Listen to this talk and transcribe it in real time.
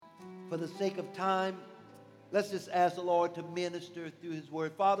For the sake of time, let's just ask the Lord to minister through his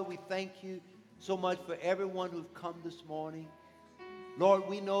word. Father, we thank you so much for everyone who's come this morning. Lord,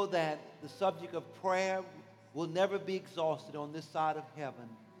 we know that the subject of prayer will never be exhausted on this side of heaven.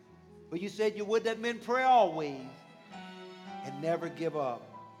 But you said you would that men pray always and never give up.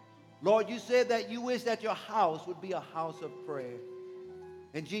 Lord, you said that you wish that your house would be a house of prayer.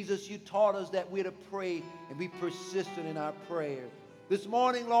 And Jesus, you taught us that we're to pray and be persistent in our prayer. This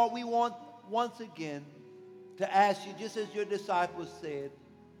morning, Lord, we want once again to ask you, just as your disciples said,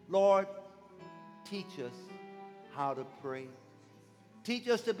 Lord, teach us how to pray. Teach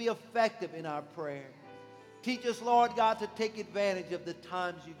us to be effective in our prayer. Teach us, Lord God, to take advantage of the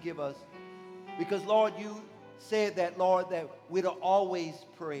times you give us. Because, Lord, you said that, Lord, that we're to always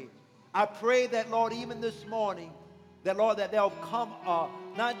pray. I pray that, Lord, even this morning, that, Lord, that there'll come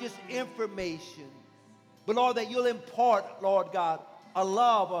not just information, but, Lord, that you'll impart, Lord God, a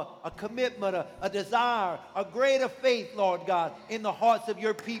love, a commitment, a desire, a greater faith, Lord God, in the hearts of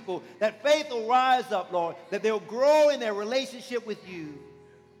your people. That faith will rise up, Lord, that they'll grow in their relationship with you.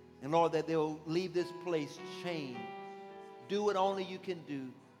 And, Lord, that they'll leave this place changed. Do what only you can do.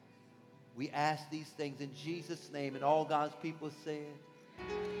 We ask these things in Jesus' name, and all God's people said.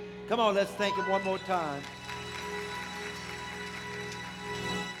 Come on, let's thank him one more time.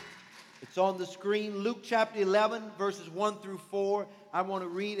 It's on the screen, Luke chapter 11, verses 1 through 4. I want to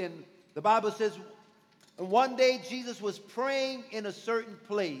read, and the Bible says, and one day Jesus was praying in a certain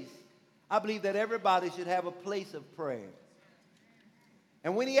place. I believe that everybody should have a place of prayer.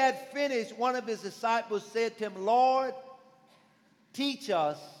 And when he had finished, one of his disciples said to him, Lord, teach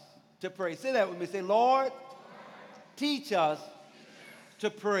us to pray. Say that with me. Say, Lord, teach us to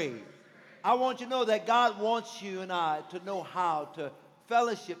pray. I want you to know that God wants you and I to know how to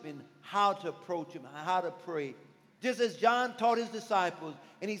fellowship and how to approach him, how to pray. Just as John taught his disciples,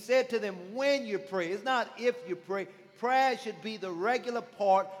 and he said to them, when you pray, it's not if you pray. Prayer should be the regular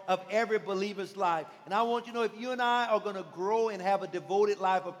part of every believer's life. And I want you to know, if you and I are going to grow and have a devoted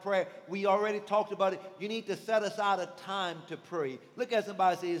life of prayer, we already talked about it, you need to set aside a time to pray. Look at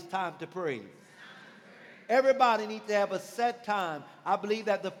somebody and say, it's time to pray. Everybody needs to have a set time. I believe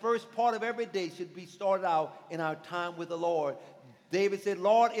that the first part of every day should be started out in our time with the Lord. David said,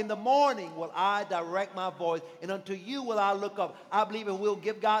 Lord, in the morning will I direct my voice, and unto you will I look up. I believe if we'll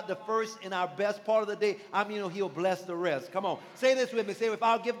give God the first and our best part of the day, he'll bless the rest. Come on, say this with me. Say, if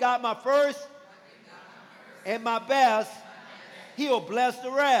I'll give God my first and my best, he'll bless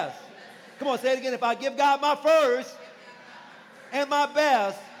the rest. Come on, say it again. If I give God my first and my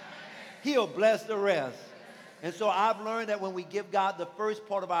best, he'll bless the rest. And so I've learned that when we give God the first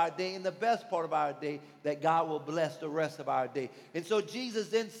part of our day and the best part of our day, that God will bless the rest of our day. And so Jesus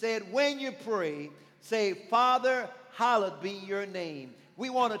then said, when you pray, say, Father, hallowed be your name.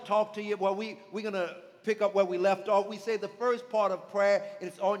 We want to talk to you. Well, we're going to pick up where we left off. We say the first part of prayer, and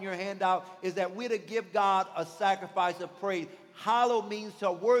it's on your handout, is that we're to give God a sacrifice of praise. Hallow means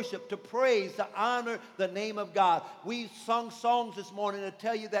to worship, to praise, to honor the name of God. We sung songs this morning to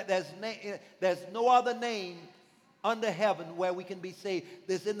tell you that there's no other name under heaven where we can be saved.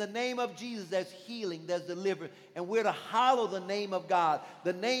 There's in the name of Jesus, there's healing, there's deliverance. And we're to hallow the name of God.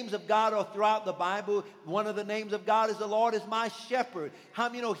 The names of God are throughout the Bible. One of the names of God is the Lord is my shepherd. How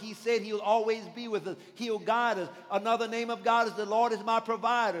many know he said he'll always be with us? He'll guide us. Another name of God is the Lord is my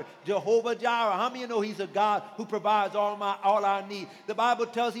provider. Jehovah Jireh. How many know he's a God who provides all our needs? The Bible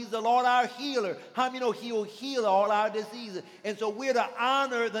tells he's the Lord our healer. How many know he'll heal all our diseases? And so we're to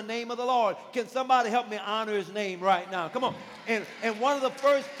honor the name of the Lord. Can somebody help me honor his name right now? Come on. And one of the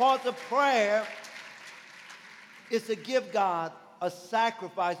first parts of prayer is to give God a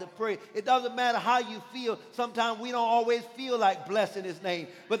sacrifice of praise. It doesn't matter how you feel. Sometimes we don't always feel like blessing his name.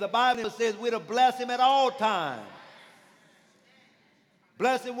 But the Bible says we're to bless him at all times.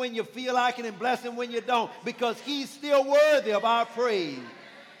 Bless him when you feel like it and bless him when you don't. Because he's still worthy of our praise.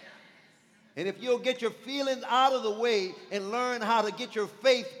 And if you'll get your feelings out of the way and learn how to get your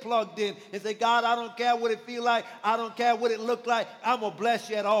faith plugged in and say, God, I don't care what it feel like. I don't care what it look like. I'm going to bless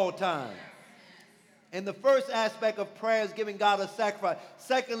you at all times. And the first aspect of prayer is giving God a sacrifice.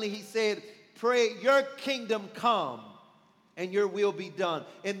 Secondly, he said, pray, your kingdom come and your will be done.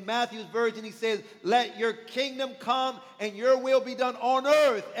 In Matthew's version, he says, let your kingdom come and your will be done on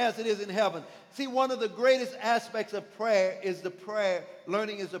earth as it is in heaven. See, one of the greatest aspects of prayer is the prayer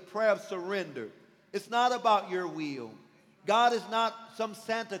of surrender. It's not about your will. God is not some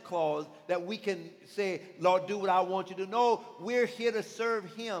Santa Claus that we can say, Lord, do what I want you to do. No, we're here to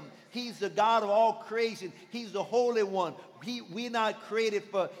serve him. He's the God of all creation. He's the Holy One. We're not created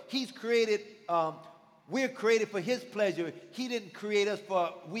for, he's created We're created for his pleasure. He didn't create us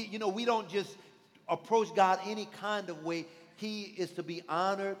for, we don't just approach God any kind of way. He is to be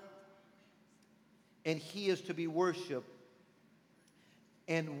honored and he is to be worshiped.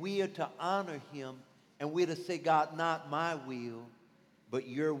 And we are to honor him, and we're to say, God, not my will, but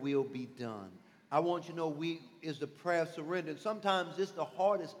your will be done. I want you to know is the prayer of surrender. And sometimes it's the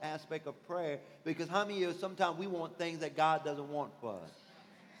hardest aspect of prayer, because how many of us, sometimes we want things that God doesn't want for us?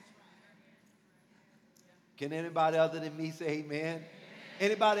 Can anybody other than me say amen?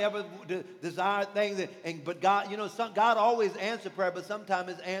 Anybody ever desire things, but God, God always answers prayer, but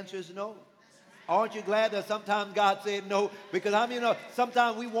sometimes his answer is no. Aren't you glad that sometimes God said no? Because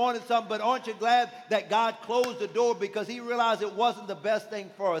sometimes we wanted something, but aren't you glad that God closed the door because he realized it wasn't the best thing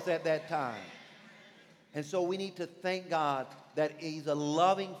for us at that time? And so we need to thank God that he's a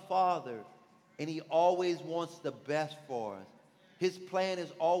loving Father and he always wants the best for us. His plan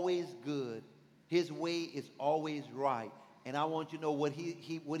is always good. His way is always right. And I want you to know what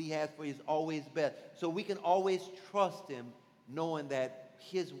he has for you is always best. So we can always trust him knowing that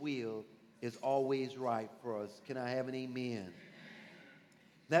his will is always right for us. Can I have an amen?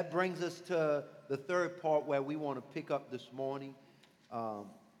 That brings us to the third part where we want to pick up this morning.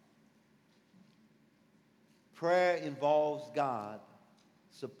 Prayer involves God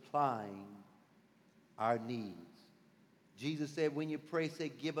supplying our needs. Jesus said, when you pray, say,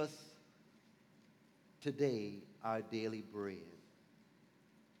 give us today our daily bread.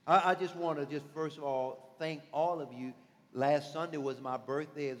 I just want to first of all thank all of you. Last Sunday was my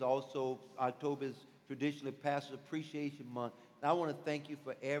birthday. It's also October's traditionally Pastor's Appreciation Month. And I want to thank you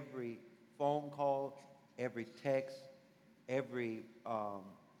for every phone call, every text, every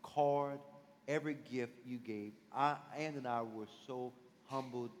card, every gift you gave. Ann and I were so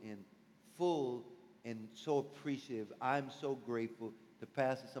humbled and full and so appreciative. I'm so grateful to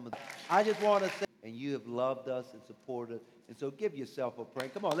Pastor some of the. I just want to say, and you have loved us and supported us. And so give yourself a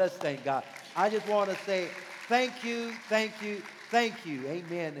praise. Come on, let's thank God. I just want to say thank you, thank you, thank you.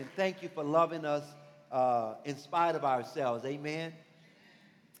 Amen. And thank you for loving us in spite of ourselves. Amen.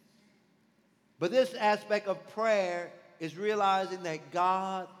 But this aspect of prayer is realizing that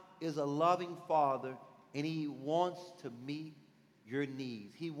God is a loving Father and he wants to meet your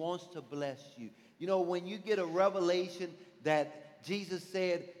needs. He wants to bless you. You know, when you get a revelation that Jesus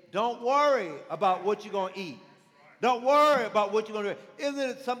said, don't worry about what you're going to eat. Don't worry about what you're going to do. Isn't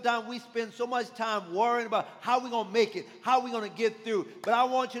it sometimes we spend so much time worrying about how we're going to make it, how we're going to get through. But I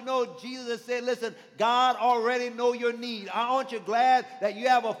want you to know Jesus has said, listen, God already know your need. Aren't you glad that you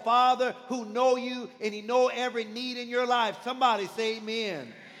have a Father who know you and he know every need in your life? Somebody say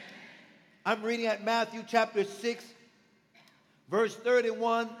amen. I'm reading at Matthew chapter 6, verse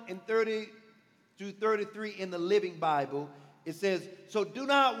 31 and 30 through 33 in the Living Bible. It says, so do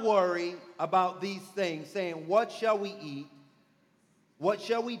not worry about these things, saying, what shall we eat? What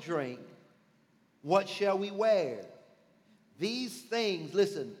shall we drink? What shall we wear? These things,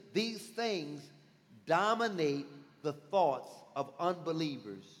 listen, these things dominate the thoughts of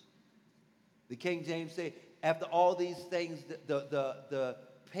unbelievers. The King James say, after all these things, the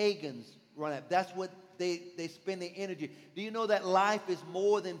pagans run at. That's what they spend their energy. Do you know that life is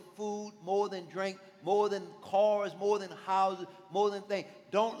more than food, more than drink, more than cars, more than houses, more than things?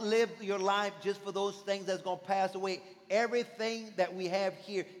 Don't live your life just for those things that's going to pass away. Everything that we have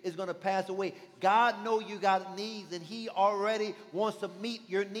here is going to pass away. God knows you got needs, and he already wants to meet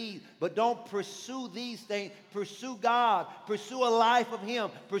your needs. But don't pursue these things. Pursue God. Pursue a life of him.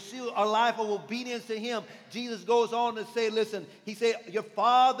 Pursue a life of obedience to him. Jesus goes on to say, listen, he said, your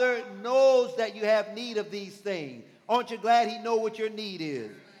Father knows that you have need of these things. Aren't you glad he knows what your need is?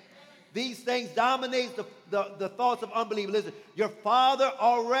 These things dominate the thoughts of unbelievers. Listen, your Father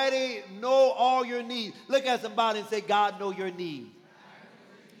already know all your needs. Look at somebody and say, God know your needs.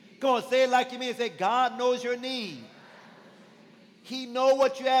 Come on, say it like you mean. Say, God knows your needs. He know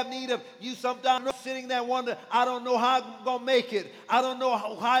what you have need of. You sometimes sitting there wondering, I don't know how I'm going to make it. I don't know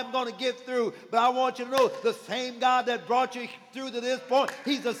how I'm going to get through. But I want you to know the same God that brought you through to this point,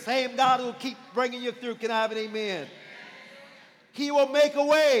 he's the same God who will keep bringing you through. Can I have an amen? He will make a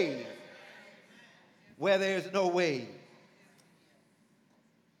way where there's no way.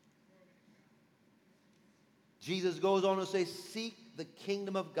 Jesus goes on to say, seek the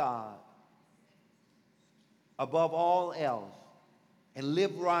kingdom of God above all else and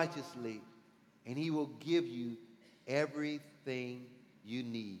live righteously, and he will give you everything you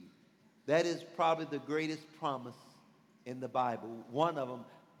need. That is probably the greatest promise in the Bible. One of them,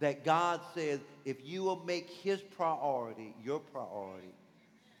 that God says, if you will make his priority your priority,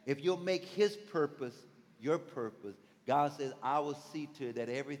 if you'll make his purpose your purpose, God says, I will see to it that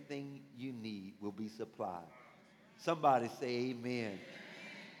everything you need will be supplied. Somebody say amen.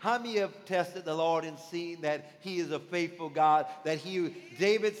 How many have tested the Lord and seen that he is a faithful God?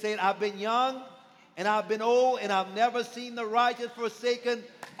 David said, I've been young and I've been old and I've never seen the righteous forsaken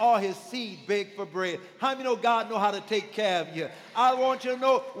or his seed beg for bread. How many know God know how to take care of you? I want you to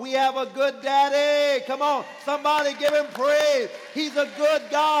know we have a good daddy. Come on, somebody give him praise. He's a good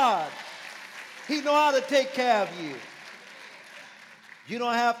God. He know how to take care of you. You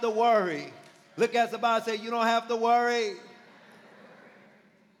don't have to worry. Look at somebody and say, you don't have to worry.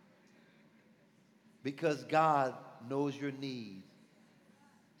 Because God knows your needs.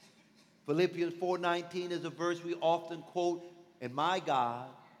 Philippians 4:19 is a verse we often quote, and my God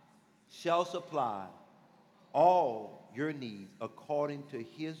shall supply all your needs according to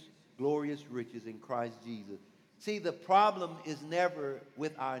his glorious riches in Christ Jesus. See, the problem is never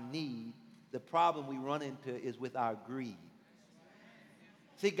with our need. The problem we run into is with our greed.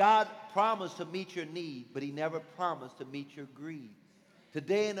 See, God promised to meet your need, but he never promised to meet your greed.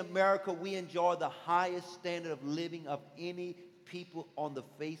 Today in America, we enjoy the highest standard of living of any people on the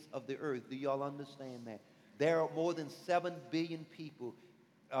face of the earth. Do y'all understand that? There are more than 7 billion people.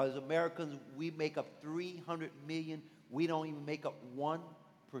 As Americans, we make up 300 million. We don't even make up 1%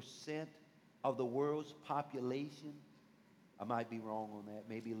 of the world's population. I might be wrong on that,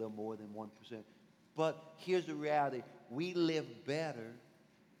 maybe a little more than 1%. But here's the reality. We live better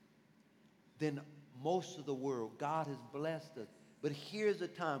than most of the world. God has blessed us. But here's the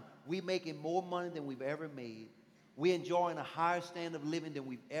time. We're making more money than we've ever made. We're enjoying a higher standard of living than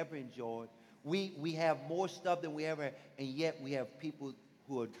we've ever enjoyed. We have more stuff than we ever had. And yet we have people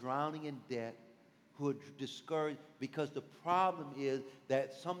who are drowning in debt, who are discouraged, because the problem is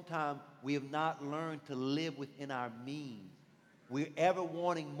that sometimes we have not learned to live within our means. We're ever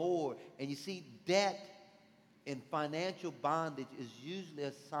wanting more. And you see, debt and financial bondage is usually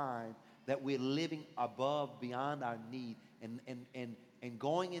a sign that we're living above, beyond our need, and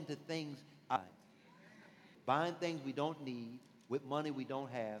going into things, buying things we don't need with money we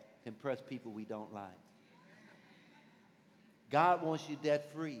don't have to impress people we don't like. God wants you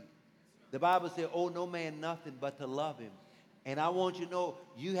debt free. The Bible says, owe no man nothing but to love him. And I want you to know,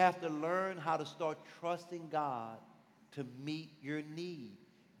 you have to learn how to start trusting God to meet your need.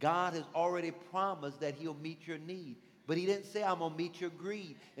 God has already promised that he'll meet your need. But he didn't say, I'm going to meet your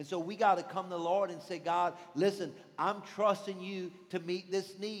greed. And so we got to come to the Lord and say, God, listen, I'm trusting you to meet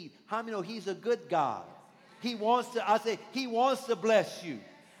this need. How many know he's a good God? He wants to bless you.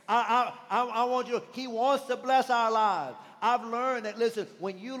 I want you, he wants to bless our lives. I've learned that, listen,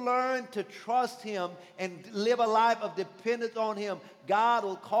 when you learn to trust him and live a life of dependence on him, God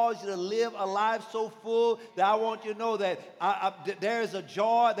will cause you to live a life so full that I want you to know that there's a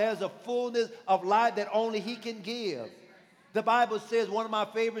joy, there's a fullness of life that only he can give. The Bible says, one of my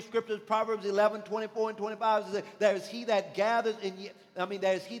favorite scriptures, Proverbs 11:24 and 25, says, there is he that gathers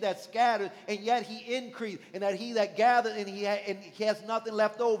there is he that scatters, and yet he increased, and that he that gathers, and he has nothing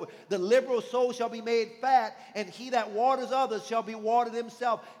left over. The liberal soul shall be made fat, and he that waters others shall be watered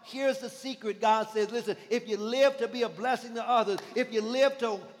himself. Here's the secret. God says, listen, if you live to be a blessing to others, if you live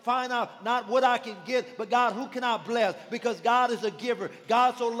to find out not what I can get, but God, who can I bless? Because God is a giver.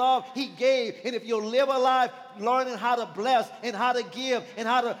 God so loved, he gave. And if you'll live a life learning how to bless and how to give and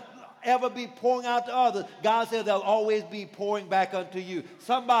how to ever be pouring out to others, God says there'll always be pouring back unto you.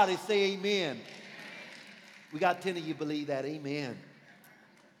 Somebody say amen. We got 10 of you believe that. Amen.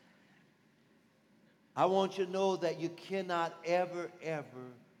 I want you to know that you cannot ever,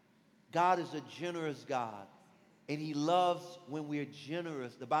 God is a generous God. And he loves when we're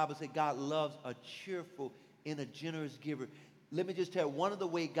generous. The Bible says God loves a cheerful and a generous giver. Let me just tell you, one of the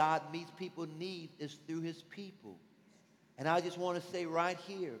ways God meets people's needs is through his people. And I just want to say right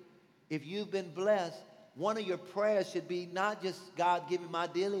here, if you've been blessed, one of your prayers should be not just, God, give me my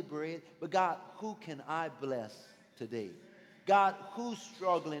daily bread, but God, who can I bless today? God, who's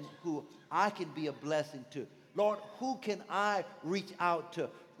struggling, who I can be a blessing to? Lord, who can I reach out to?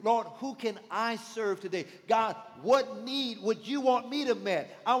 Lord, who can I serve today? God, what need would you want me to meet?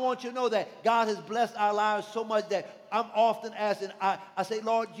 I want you to know that God has blessed our lives so much that I'm often asking, I say,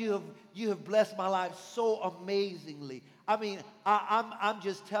 Lord, you have blessed my life so amazingly. I mean, I'm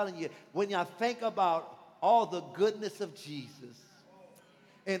just telling you, when I think about all the goodness of Jesus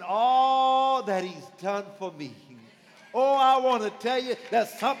and all that he's done for me, oh, I want to tell you,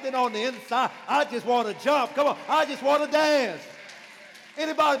 there's something on the inside. I just want to jump. Come on, I just want to dance.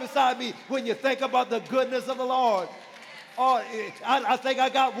 Anybody beside me, when you think about the goodness of the Lord? Oh, I think I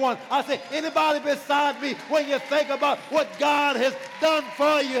got one. I say, anybody beside me, when you think about what God has done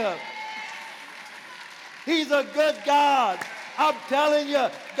for you? He's a good God. I'm telling you,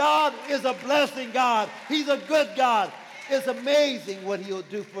 God is a blessing God. He's a good God. It's amazing what he'll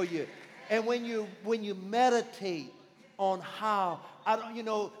do for you. And when you meditate on how, I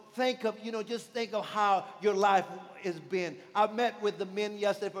don't, think of, just think of how your life has been. I met with the men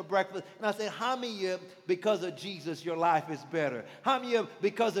yesterday for breakfast, and I said, how many of you, because of Jesus, your life is better? How many of you,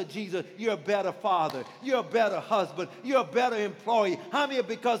 because of Jesus, you're a better father, you're a better husband, you're a better employee? How many of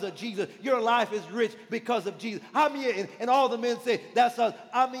you, because of Jesus, your life is rich because of Jesus? How many of you, and all the men say, that's us.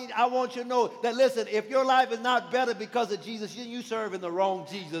 I want you to know that, listen, if your life is not better because of Jesus, you serving the wrong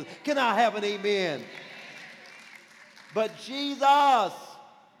Jesus. Can I have an amen? But Jesus,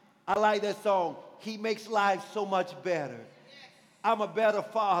 I like that song. He makes life so much better. I'm a better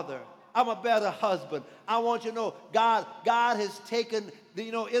father. I'm a better husband. I want you to know God has taken,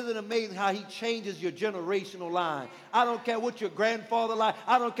 isn't it amazing how he changes your generational line? I don't care what your grandfather like.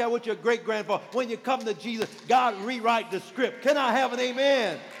 I don't care what your great-grandfather. When you come to Jesus, God rewrite the script. Can I have an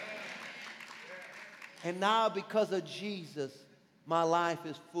amen? And now because of Jesus, my life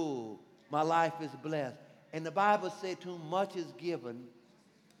is full. My life is blessed. And the Bible said to whom much is given,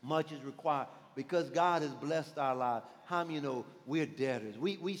 much is required. Because God has blessed our lives. How many know we're debtors?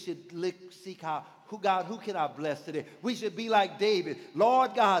 We should seek out, who can I bless today? We should be like David.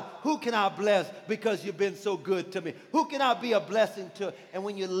 Lord God, who can I bless because you've been so good to me? Who can I be a blessing to? And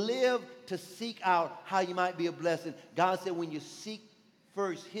when you live to seek out how you might be a blessing, God said when you seek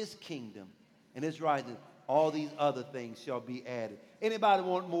first his kingdom and his righteousness, all these other things shall be added. Anybody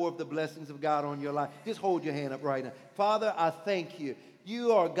want more of the blessings of God on your life? Just hold your hand up right now. Father, I thank you.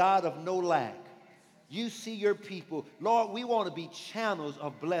 You are a God of no lack. You see your people. Lord, we want to be channels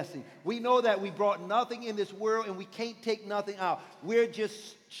of blessing. We know that we brought nothing in this world and we can't take nothing out. We're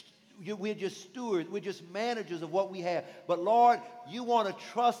just stewards. We're just managers of what we have. But Lord, you want to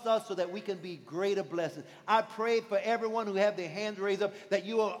trust us so that we can be greater blessings. I pray for everyone who have their hands raised up that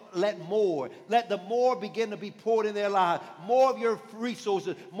you will let the more begin to be poured in their lives. More of your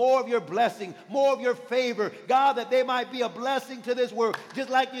resources, more of your blessing, more of your favor. God, that they might be a blessing to this world. Just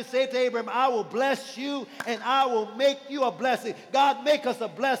like you said to Abraham, I will bless you and I will make you a blessing. God, make us a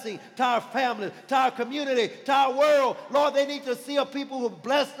blessing to our families, to our community, to our world. Lord, they need to see a people who are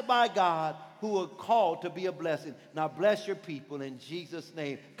blessed by God, who are called to be a blessing. Now bless your people in Jesus'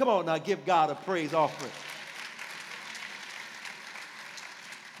 name. Come on now, give God a praise offering.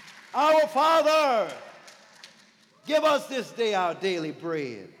 Our Father, give us this day our daily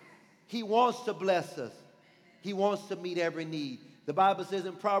bread. He wants to bless us. He wants to meet every need. The Bible says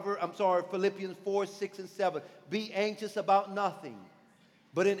in Philippians 4, 6, and 7, be anxious about nothing,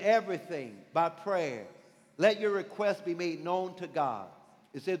 but in everything by prayer, let your requests be made known to God.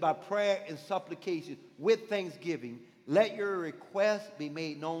 It says by prayer and supplication with thanksgiving, let your requests be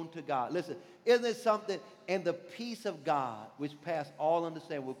made known to God. Listen, isn't it something? And the peace of God, which passes all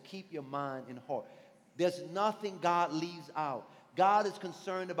understanding, will keep your mind and heart. There's nothing God leaves out. God is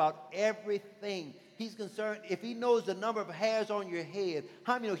concerned about everything. He's concerned, if he knows the number of hairs on your head,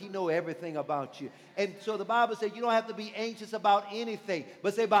 how many know he knows everything about you? And so the Bible says you don't have to be anxious about anything,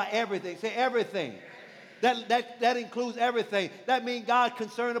 but say about everything. Say everything. That includes everything. That means God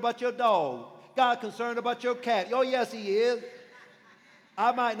concerned about your dog. God concerned about your cat. Oh, yes, he is.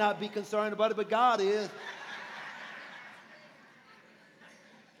 I might not be concerned about it, but God is.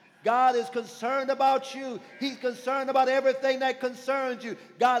 God is concerned about you. He's concerned about everything that concerns you.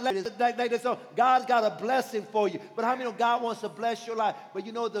 God's got a blessing for you. But how many know God wants to bless your life? But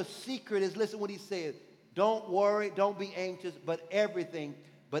you know the secret is, listen what he said. Don't worry, don't be anxious, but everything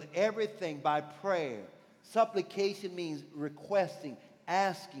by prayer. Supplication means requesting,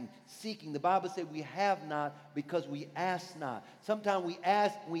 asking, seeking. The Bible said we have not because we ask not. Sometimes we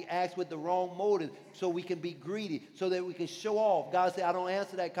ask with the wrong motive so we can be greedy, so that we can show off. God said, I don't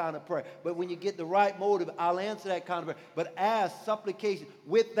answer that kind of prayer. But when you get the right motive, I'll answer that kind of prayer. But ask, supplication,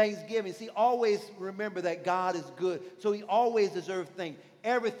 with thanksgiving. See, always remember that God is good. So he always deserves thanks.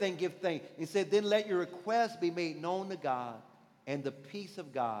 Everything give thanks. He said, then let your requests be made known to God, and the peace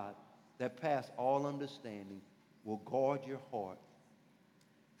of God that pass all understanding will guard your heart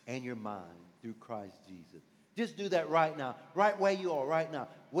and your mind through Christ Jesus. Just do that right now, right where you are right now.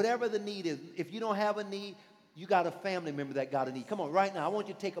 Whatever the need is, if you don't have a need, you got a family member that got a need. Come on, right now. I want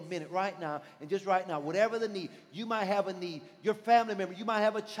you to take a minute right now, and just right now, whatever the need, you might have a need. Your family member, you might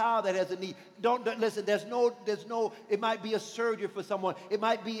have a child that has a need. Don't listen, there's no, it might be a surgery for someone. It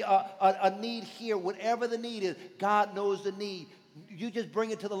might be a need here. Whatever the need is, God knows the need. You just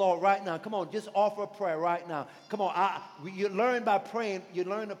bring it to the Lord right now. Come on, just offer a prayer right now. Come on, you learn by praying. You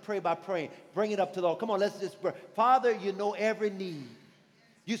learn to pray by praying. Bring it up to the Lord. Come on, let's just pray. Father, you know every need.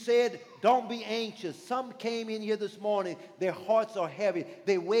 You said, don't be anxious. Some came in here this morning, their hearts are heavy.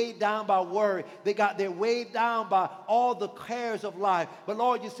 They're weighed down by worry. They're weighed down by all the cares of life. But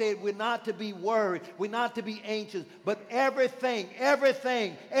Lord, you said we're not to be worried. We're not to be anxious. But everything,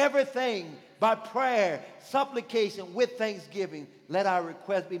 by prayer, supplication, with thanksgiving, let our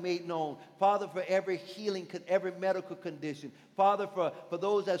request be made known. Father, for every healing, every medical condition. Father, for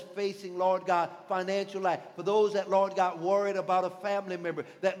those that's facing, Lord God, financial lack. For those that, Lord God, worried about a family member.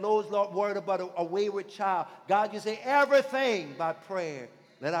 That those, Lord, worried about a wayward child. God, you say everything by prayer.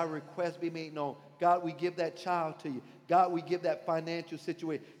 Let our request be made known. God, we give that child to you. God, we give that financial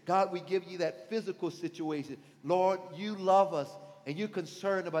situation. God, we give you that physical situation. Lord, you love us. And you're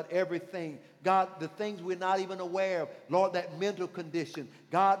concerned about everything. God, the things we're not even aware of. Lord, that mental condition.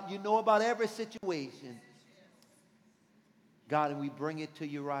 God, you know about every situation. God, and we bring it to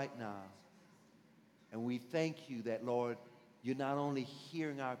you right now. And we thank you that, Lord, you're not only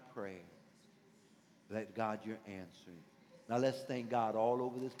hearing our prayer, but that, God, you're answering. Now let's thank God all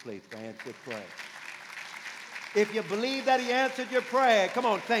over this place for answered prayer. If you believe that he answered your prayer, come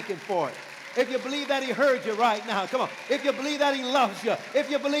on, thank him for it. If you believe that he heard you right now, come on. If you believe that he loves you, if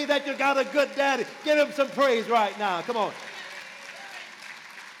you believe that you got a good daddy, give him some praise right now. Come on.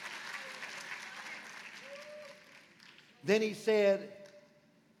 Then he said,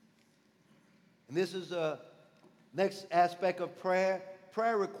 and this is the next aspect of prayer.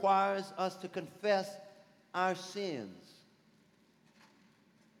 Prayer requires us to confess our sins.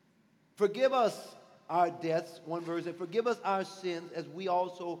 Forgive us our debts, one verse said, forgive us our sins as we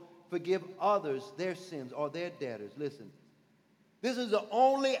also forgive others their sins or their debtors. Listen, this is the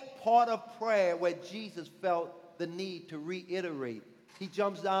only part of prayer where Jesus felt the need to reiterate. He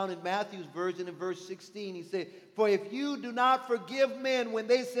jumps down in Matthew's version in verse 16. He said, for if you do not forgive men when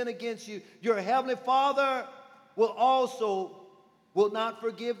they sin against you, your heavenly Father will not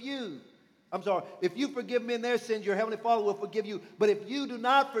forgive you. I'm sorry, if you forgive men their sins, your heavenly Father will forgive you. But if you do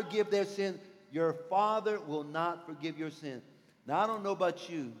not forgive their sins, your Father will not forgive your sins. Now, I don't know about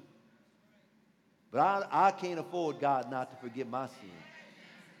you, but I can't afford God not to forgive my sins.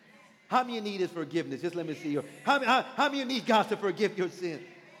 How many of you need his forgiveness? Just let me see you. How many of you need God to forgive your sins?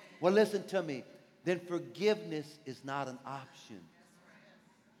 Well, listen to me. Then forgiveness is not an option.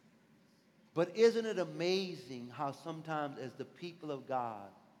 But isn't it amazing how sometimes as the people of God,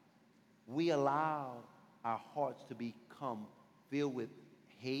 we allow our hearts to become filled with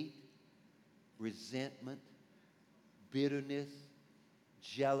hate, resentment, bitterness,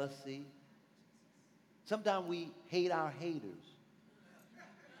 jealousy. Sometimes we hate our haters.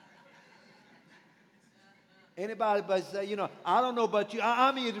 Anybody but say, I don't know about you.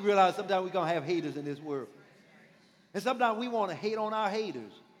 I mean, you realize sometimes we're going to have haters in this world. And sometimes we want to hate on our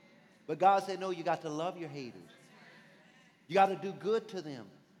haters. But God said, no, you got to love your haters. You got to do good to them.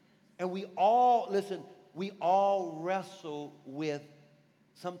 And we all wrestle with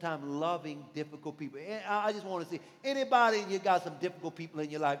sometimes loving difficult people. And I just want to see, anybody you got some difficult people in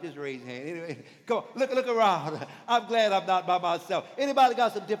your life, just raise your hand. Anyway, come on, look around. I'm glad I'm not by myself. Anybody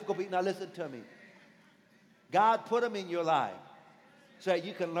got some difficult people? Now listen to me. God put them in your life so that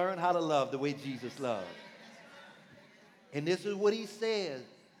you can learn how to love the way Jesus loved. And this is what he says.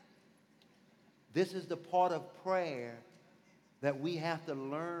 This is the part of prayer that we have to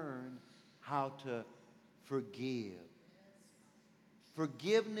learn how to forgive.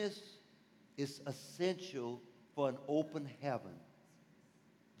 Forgiveness is essential for an open heaven.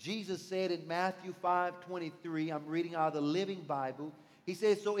 Jesus said in Matthew 5:23, I'm reading out of the Living Bible, he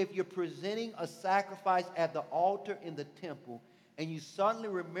says, so if you're presenting a sacrifice at the altar in the temple and you suddenly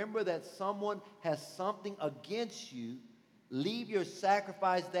remember that someone has something against you, leave your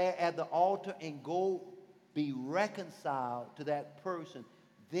sacrifice there at the altar and go be reconciled to that person.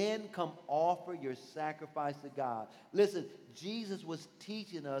 Then come offer your sacrifice to God. Listen, Jesus was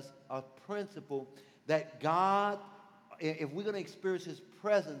teaching us a principle that God, if we're going to experience his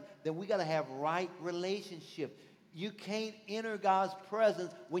presence, then we got to have right relationship. You can't enter God's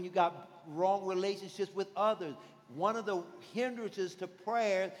presence when you got wrong relationships with others. One of the hindrances to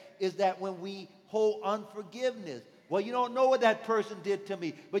prayer is that when we hold unforgiveness. Well, you don't know what that person did to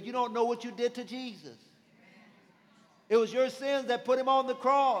me, but you don't know what you did to Jesus. It was your sins that put him on the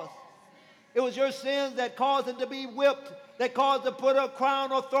cross. It was your sins that caused him to be whipped, that caused him to put a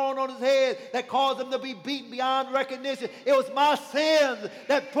crown or thorn on his head, that caused him to be beaten beyond recognition. It was my sins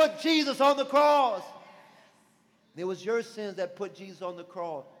that put Jesus on the cross. It was your sins that put Jesus on the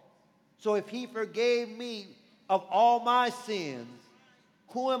cross. So if he forgave me of all my sins,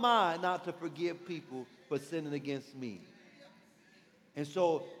 who am I not to forgive people for sinning against me? And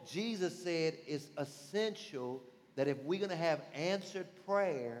so Jesus said it's essential that if we're going to have answered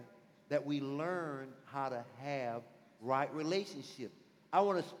prayer, that we learn how to have right relationships. I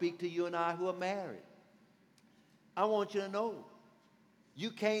want to speak to you and I who are married. I want you to know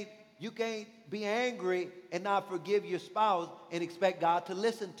you can't be angry and not forgive your spouse and expect God to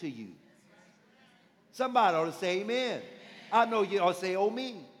listen to you. Somebody ought to say amen. I know you ought to say, oh,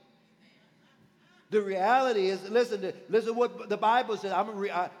 me. The reality is, listen what the Bible says.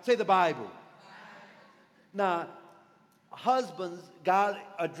 Say the Bible. Now, husbands, God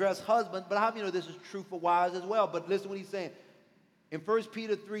addressed husbands, but how many know this is true for wives as well? But listen what he's saying. In 1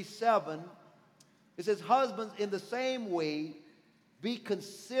 Peter 3:7, it says, husbands, in the same way, be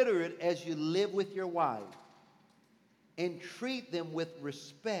considerate as you live with your wife, and treat them with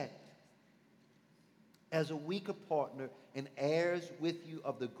respect as a weaker partner and heirs with you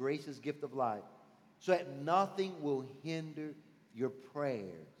of the gracious gift of life, so that nothing will hinder your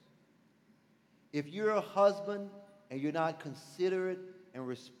prayers. If you're a husband and you're not considerate and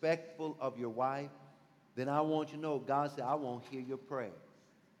respectful of your wife, then I want you to know God said, I won't hear your prayer.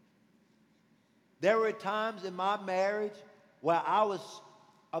 There were times in my marriage where I was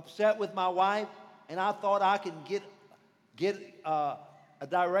upset with my wife and I thought I could get a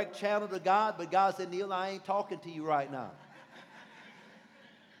direct channel to God, but God said, Neil, I ain't talking to you right now.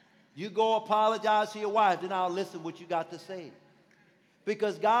 You go apologize to your wife, then I'll listen what you got to say.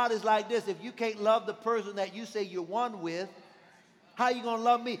 Because God is like this. If you can't love the person that you say you're one with, how are you going to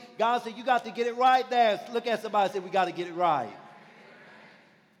love me? God said, you got to get it right there. Look at somebody and say, we got to get it right.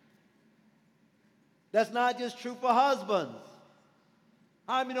 That's not just true for husbands.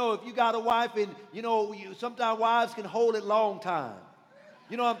 How many know if you got a wife and, sometimes wives can hold it long time.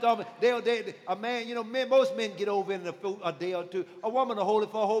 You know what I'm talking about? A man, most men get over it in a day or two. A woman will hold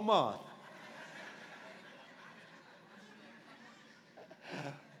it for a whole month.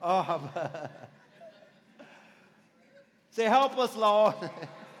 Say, help us, Lord.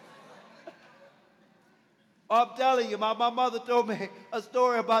 I'm telling you, my mother told me a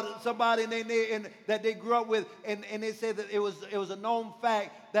story about somebody that they grew up with, and they said that it was a known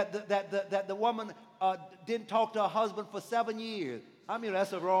fact that the woman didn't talk to her husband for 7 years. I mean,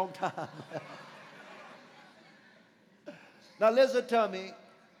 that's a wrong time. Now listen to me.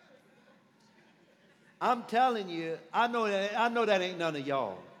 I'm telling you, I know that ain't none of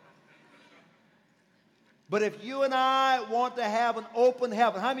y'all. But if you and I want to have an open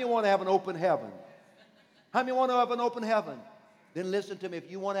heaven, how many want to have an open heaven? How many want to have an open heaven? Then listen to me.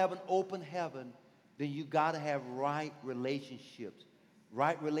 If you want to have an open heaven, then you got to have right relationships.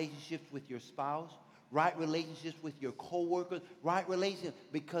 Right relationships with your spouse, right relationships with your co-workers, right relationships.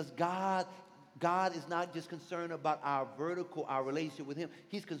 Because God is not just concerned about our relationship with him.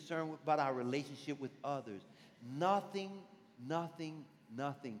 He's concerned about our relationship with others. Nothing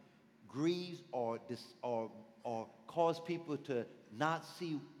grieves or cause people to not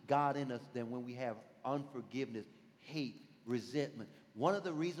see God in us than when we have unforgiveness, hate, resentment. One of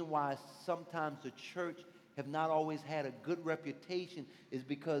the reasons why sometimes the church have not always had a good reputation is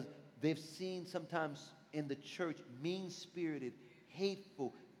because they've seen sometimes in the church mean-spirited,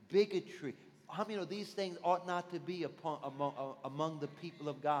 hateful, bigotry. How many know these things ought not to be among the people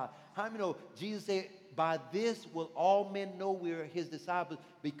of God? How many know Jesus said, by this will all men know we are his disciples,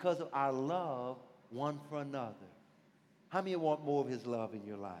 because of our love one for another. How many want more of his love in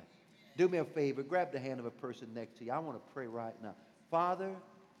your life? Do me a favor. Grab the hand of a person next to you. I want to pray right now. Father,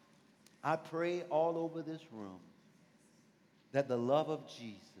 I pray all over this room that the love of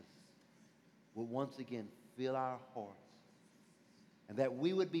Jesus will once again fill our hearts, and that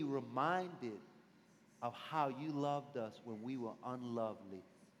we would be reminded of how you loved us when we were unlovely,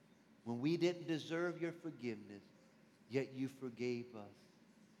 when we didn't deserve your forgiveness, yet you forgave us.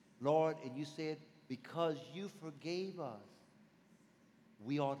 Lord, and you said, because you forgave us,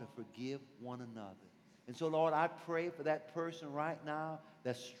 we ought to forgive one another. And so, Lord, I pray for that person right now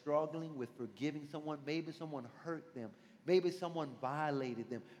that's struggling with forgiving someone. Maybe someone hurt them. Maybe someone violated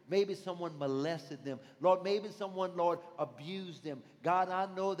them. Maybe someone molested them. Lord, maybe someone, Lord, abused them. God, I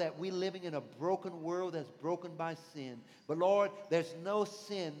know that we're living in a broken world that's broken by sin. But, Lord, there's no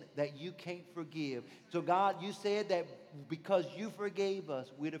sin that you can't forgive. So, God, you said that because you forgave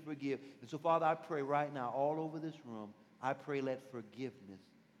us, we're to forgive. And so, Father, I pray right now all over this room, I pray let forgiveness,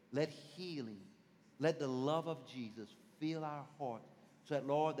 let healing, let the love of Jesus fill our hearts so that,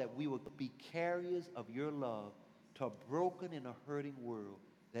 Lord, that we will be carriers of your love to a broken and a hurting world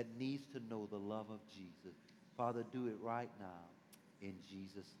that needs to know the love of Jesus. Father, do it right now in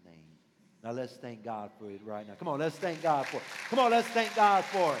Jesus' name. Now let's thank God for it right now. Come on, let's thank God for it. Come on, let's thank God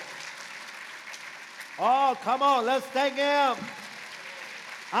for it. Oh, come on, let's thank him.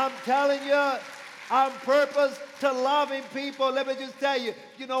 I'm telling you, I'm purpose to loving people. Let me just tell you,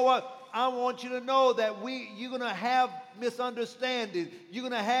 you know what? I want you to know that you're going to have misunderstandings. You're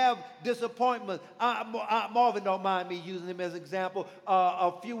going to have disappointment. Marvin don't mind me using him as an example.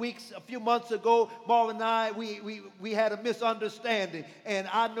 A few months ago, Marvin and I, we had a misunderstanding. And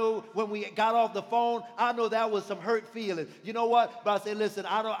I know when we got off the phone, I know that was some hurt feelings. You know what? But I said, listen,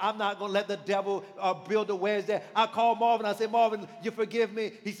 I'm not going to let the devil build a wedge there. I called Marvin. I said, Marvin, you forgive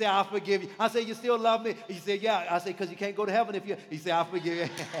me? He said, I forgive you. I said, you still love me? He said, yeah. I said, because you can't go to heaven if you... He said, I forgive you.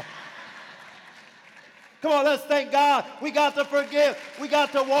 Come on, let's thank God. We got to forgive. We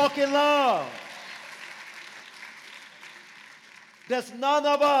got to walk in love. There's none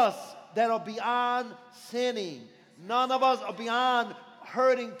of us that are beyond sinning. None of us are beyond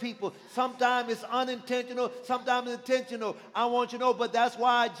hurting people. Sometimes it's unintentional, sometimes it's intentional. I want you to know, but that's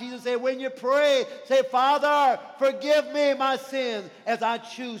why Jesus said, when you pray, say, Father, forgive me my sins as I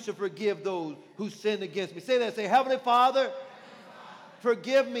choose to forgive those who sin against me. Say that. Say, Heavenly Father,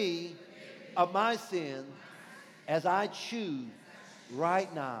 forgive me of my sins as I choose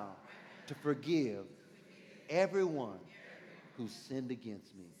right now to forgive everyone who sinned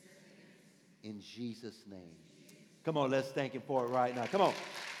against me. In Jesus' name. Come on, let's thank him for it right now. Come on.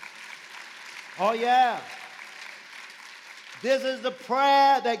 Oh, yeah. This is the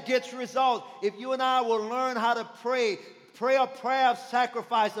prayer that gets results. If you and I will learn how to pray a prayer of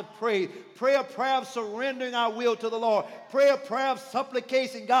sacrifice of praise. Pray a prayer of surrendering our will to the Lord. Pray a prayer of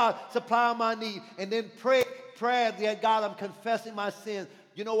supplication. God, supply my need. And then pray prayer that, God, I'm confessing my sins.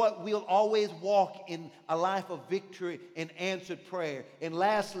 You know what? We'll always walk in a life of victory and answered prayer. And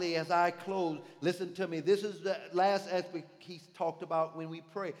lastly, as I close, listen to me. This is the last aspect he's talked about when we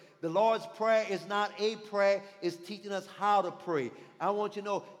pray. The Lord's Prayer is not a prayer. It's teaching us how to pray. I want you to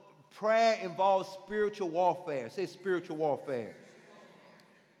know, prayer involves spiritual warfare. Say spiritual warfare.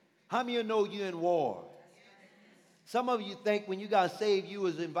 How many of you know you're in war? Some of you think when you got saved, you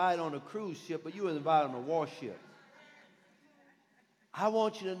was invited on a cruise ship, but you was invited on a warship. I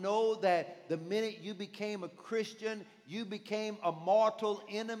want you to know that the minute you became a Christian, you became a mortal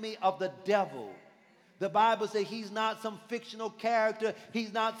enemy of the devil. The Bible says he's not some fictional character.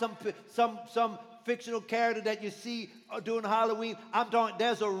 He's not some fictional character that you see during Halloween. I'm talking,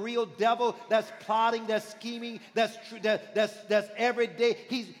 there's a real devil that's plotting, that's scheming, that's every day.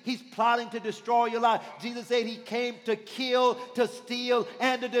 He's plotting to destroy your life. Jesus said he came to kill, to steal,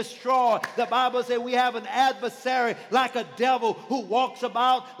 and to destroy. The Bible says we have an adversary like a devil who walks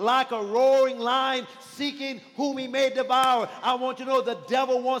about like a roaring lion, seeking whom he may devour. I want you to know the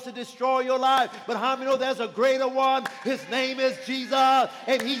devil wants to destroy your life, but how many know there's a greater one? His name is Jesus,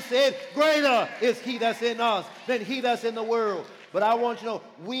 and he said, greater is he that's in us than he that's in the world. But I want you to know,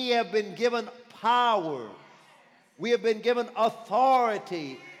 we have been given power. We have been given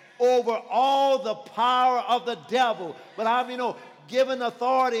authority over all the power of the devil. But I mean, given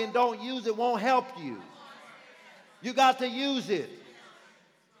authority and don't use it won't help you. You got to use it.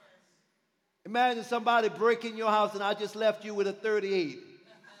 Imagine somebody breaking your house and I just left you with a 38.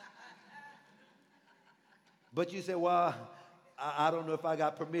 But you say, well, I don't know if I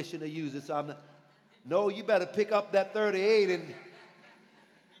got permission to use it, so I'm not. No, you better pick up that 38, and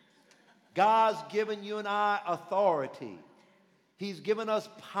God's given you and I authority. He's given us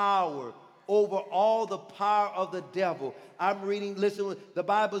power over all the power of the devil. I'm reading, listen, the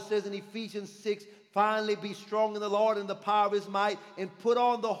Bible says in Ephesians 6, finally be strong in the Lord and the power of his might, and put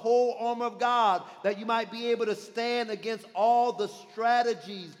on the whole armor of God, that you might be able to stand against all the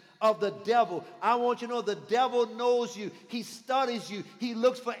strategies of the devil. I want you to know the devil knows you. He studies you. He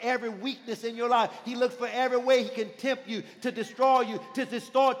looks for every weakness in your life. He looks for every way he can tempt you, to destroy you, to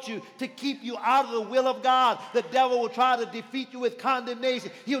distort you, to keep you out of the will of God. The devil will try to defeat you with condemnation.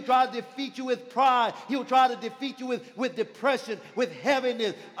 He'll try to defeat you with pride. He'll try to defeat you with depression, with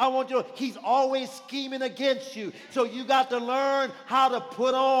heaviness. I want you to know he's always scheming against you. So you got to learn how to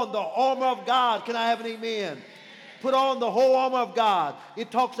put on the armor of God. Can I have an amen? Put on the whole armor of God.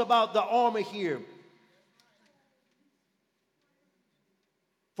 It talks about the armor here.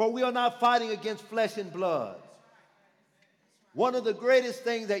 For we are not fighting against flesh and blood. One of the greatest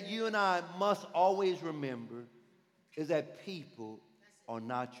things that you and I must always remember is that people are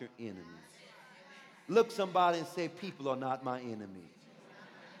not your enemies. Look somebody and say, people are not my enemy.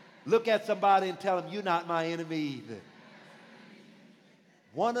 Look at somebody and tell them, you're not my enemy either.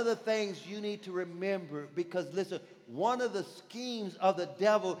 One of the things you need to remember, because listen, one of the schemes of the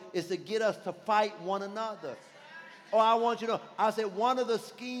devil is to get us to fight one another. Oh, I want you to know, I said one of the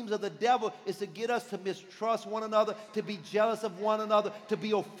schemes of the devil is to get us to mistrust one another, to be jealous of one another, to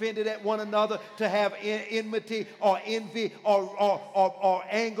be offended at one another, to have enmity or envy or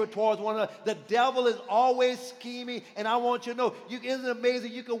anger towards one another. The devil is always scheming, and I want you to know, isn't it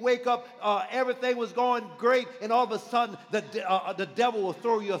amazing? You can wake up, everything was going great, and all of a sudden the devil will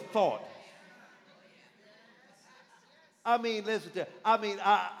throw you a thought. I mean, listen to, I mean,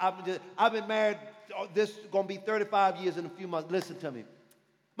 I've been married, this is going to be 35 years in a few months. Listen to me.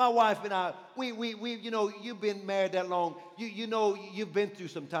 My wife and I, we you know, you've been married that long. You know, you've been through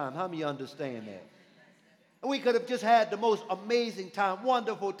some time. How many of you understand that? And we could have just had the most amazing time,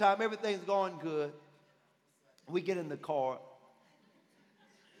 wonderful time. Everything's going good. We get in the car,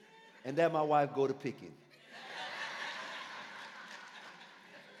 and then my wife go to picking.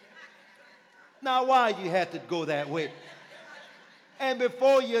 Now, why you had to go that way? And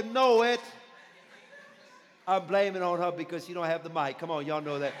before you know it, I'm blaming on her because she don't have the mic. Come on, y'all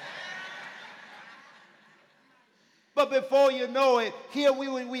know that. But before you know it, here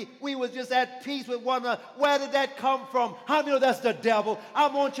we was just at peace with one another. Where did that come from? How many know that's the devil? I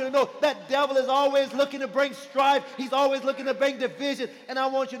want you to know that devil is always looking to bring strife. He's always looking to bring division. And I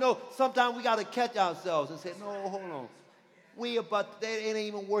want you to know sometimes we got to catch ourselves and say, no, hold on. It ain't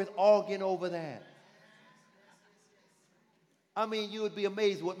even worth arguing over that. I mean, you would be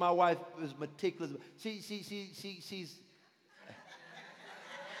amazed what my wife is meticulous. She's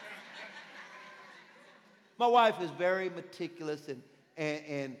my wife is very meticulous,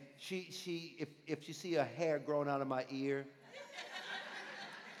 and she if she see a hair growing out of my ear,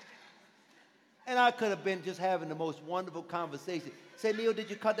 and I could have been just having the most wonderful conversation. Say, Neil, did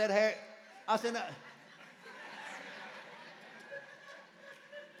you cut that hair? I said, no.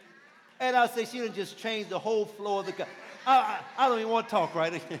 And I say, she done just changed the whole flow of the car. I don't even want to talk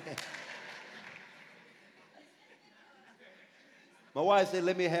right. My wife said,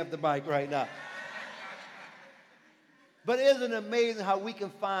 let me have the mic right now. But isn't it amazing how we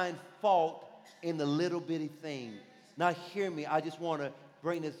can find fault in the little bitty things? Now hear me, I just want to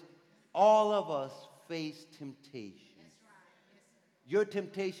bring this. All of us face temptation. Your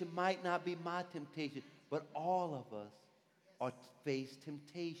temptation might not be my temptation, but all of us face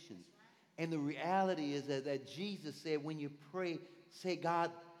temptations. And the reality is that Jesus said, when you pray, say,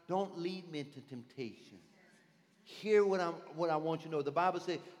 God, don't lead me into temptation. Hear what I want you to know. The Bible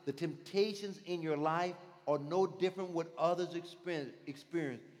says the temptations in your life are no different what others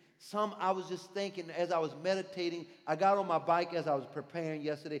experience. I was just thinking as I was meditating, I got on my bike as I was preparing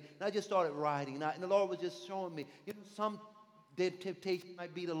yesterday, and I just started riding. And the Lord was just showing me, some their temptation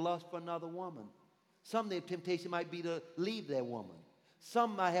might be to lust for another woman. Some their temptation might be to leave that woman.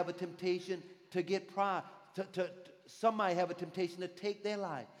 Some might have a temptation to get pride. Some might have a temptation to take their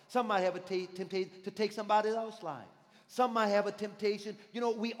life. Some might have a temptation to take somebody else's life. Some might have a temptation.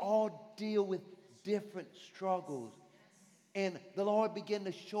 We all deal with different struggles. And the Lord began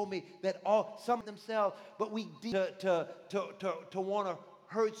to show me that some themselves, but we deal to want to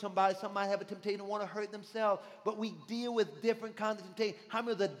hurt somebody. Some might have a temptation to want to hurt themselves, but we deal with different kinds of temptation. How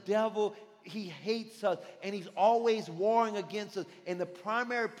many of the devil, he hates us, and he's always warring against us. And the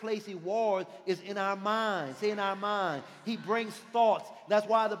primary place he wars is in our mind. Say in our mind. He brings thoughts. That's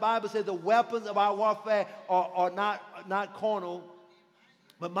why the Bible says the weapons of our warfare are not carnal,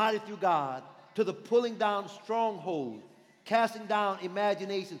 but mighty through God, to the pulling down strongholds, casting down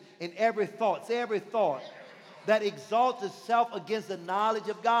imaginations, and every thought. Say every thought that exalts itself against the knowledge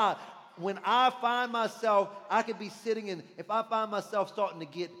of God. When I find myself, I could be sitting in, if I find myself starting to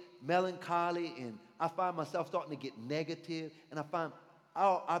get melancholy, and I find myself starting to get negative, and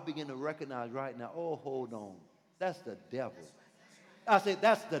I begin to recognize right now, oh, hold on, that's the devil. I say,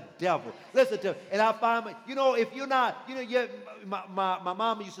 that's the devil. Listen to me. And I find, if you're not, my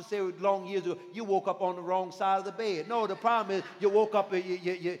mama used to say long years ago, you woke up on the wrong side of the bed. No, the problem is you woke up,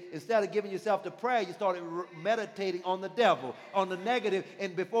 you instead of giving yourself to prayer, you started meditating on the devil, on the negative.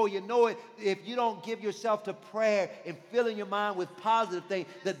 And before you know it, if you don't give yourself to prayer and filling your mind with positive things,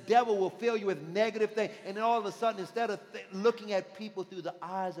 the devil will fill you with negative things. And then all of a sudden, instead of looking at people through the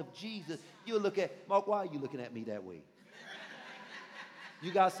eyes of Jesus, you look at, Mark, why are you looking at me that way?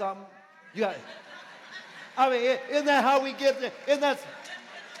 You got something? Isn't that how we get there?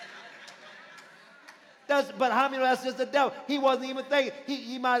 But how many know that's just the devil? He wasn't even thinking.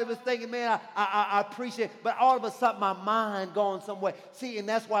 He might have been thinking, man, I appreciate it. But all of a sudden, my mind going somewhere. See, and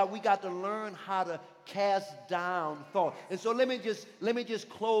that's why we got to learn how to cast down thought. And so let me just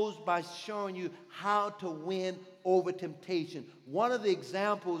close by showing you how to win over temptation. One of the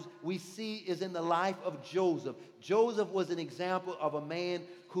examples we see is in the life of Joseph. Joseph was an example of a man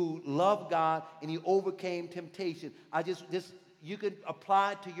who loved God and he overcame temptation. You can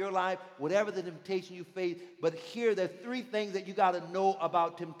apply it to your life, whatever the temptation you face. But here, there are three things that you got to know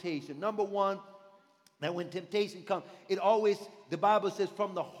about temptation. Number one, that when temptation comes, the Bible says,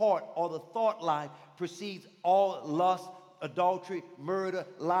 from the heart or the thought life proceeds all lust, adultery, murder,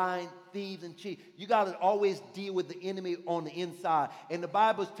 lying, thieves, and cheat. You got to always deal with the enemy on the inside. And the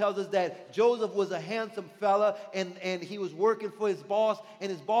Bible tells us that Joseph was a handsome fella, and he was working for his boss,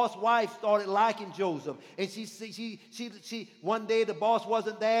 and his boss wife started liking Joseph. And she one day the boss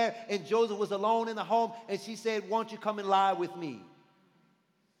wasn't there, and Joseph was alone in the home, and she said, "Won't you come and lie with me?"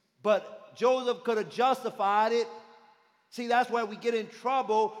 But Joseph could have justified it. See, that's where we get in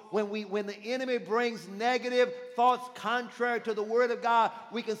trouble when the enemy brings negative thoughts contrary to the word of God.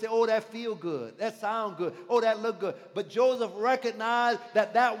 We can say, "Oh, that feel good. That sound good. Oh, that look good." But Joseph recognized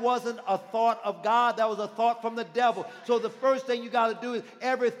that wasn't a thought of God. That was a thought from the devil. So the first thing you got to do is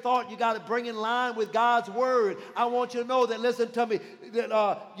every thought you got to bring in line with God's word. I want you to know that, listen to me,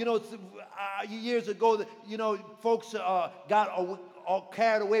 that, years ago, folks got all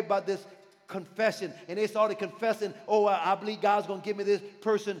carried away by this confession, and they started confessing, "Oh, I believe God's going to give me this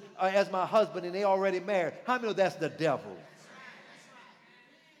person as my husband," and they already married. How many know that's the devil?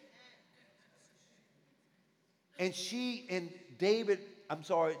 And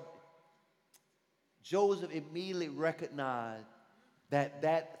Joseph immediately recognized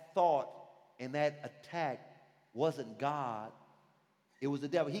that thought and that attack wasn't God. It was the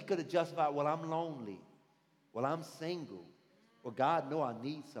devil. He could have justified, "Well, I'm lonely. Well, I'm single. Well, God know I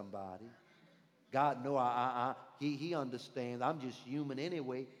need somebody. God know He understands. I'm just human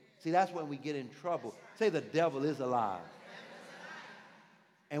anyway." See, that's when we get in trouble. Say, the devil is alive.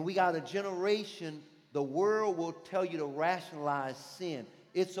 And we got a generation, the world will tell you to rationalize sin.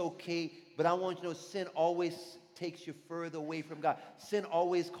 It's okay, but I want you to know sin always takes you further away from God. Sin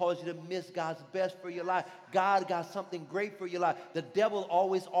always causes you to miss God's best for your life. God got something great for your life. The devil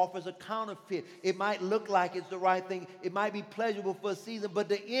always offers a counterfeit. It might look like it's the right thing. It might be pleasurable for a season, but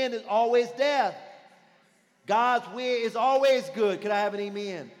the end is always death. God's way is always good. Can I have an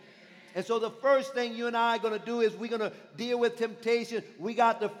amen? And so the first thing you and I are going to do is we're going to deal with temptation. We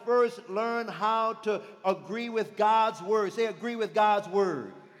got to first learn how to agree with God's word. Say, agree with God's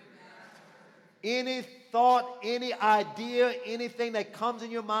word. Any thought, any idea, anything that comes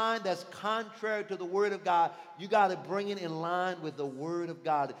in your mind that's contrary to the word of God, you got to bring it in line with the word of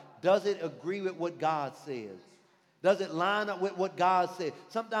God. Does it agree with what God says? Does it line up with what God said?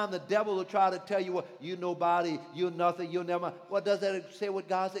 Sometimes the devil will try to tell you, "Well, you're nobody, you're nothing, you'll never." Well, does that say what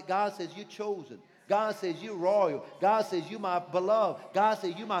God said? God says you're chosen. God says you're royal. God says you're my beloved. God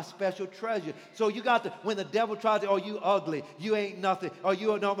says you're my special treasure. So you got to, when the devil tries to, "Oh, you ugly, you ain't nothing, or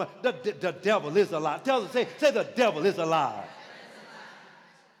you are no," the devil is alive. Tell them, say the devil is alive.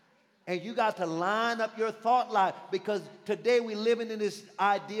 And you got to line up your thought life, because today we're living in this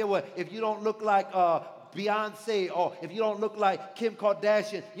idea where if you don't look like Beyonce, or if you don't look like Kim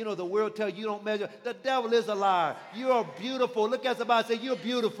Kardashian, the world tells you don't measure. The devil is a liar. You are beautiful. Look at somebody and say, "You're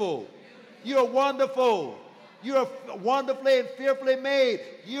beautiful. You're wonderful. You're wonderfully and fearfully made.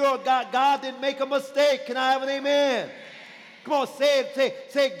 You're God. God didn't make a mistake." Can I have an amen? Come on, say it.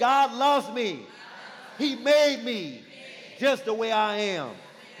 Say, "God loves me. He made me just the way I am."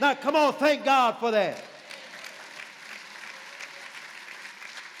 Now, come on, thank God for that.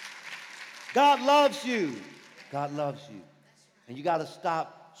 God loves you. God loves you. And you got to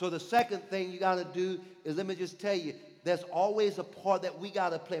stop. So the second thing you got to do is, let me just tell you, there's always a part that we got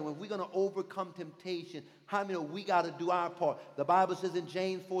to play. When we're going to overcome temptation, how many know we got to do our part? The Bible says in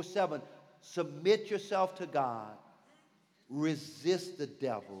James 4:7, "Submit yourself to God, resist the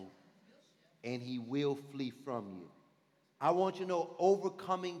devil, and he will flee from you." I want you to know,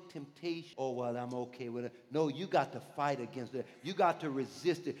 overcoming temptation. "Oh, well, I'm okay with it." No, you got to fight against it. You got to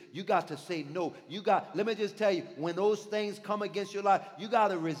resist it. You got to say no. Let me just tell you, when those things come against your life, you got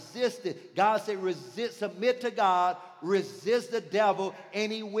to resist it. God said, submit to God, resist the devil,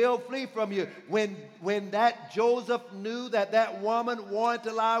 and he will flee from you. When that Joseph knew that woman wanted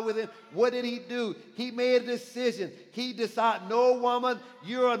to lie with him, what did he do? He made a decision. He decided, "No, woman,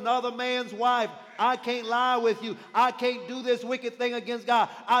 you're another man's wife. I can't lie with you. I can't do this wicked thing against God.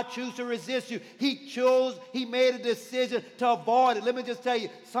 I choose to resist you." He made a decision to avoid it. Let me just tell you,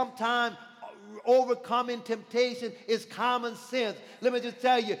 sometimes overcoming temptation is common sense. Let me just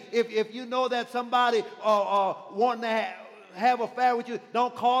tell you, if you know that somebody wanting to have an affair with you,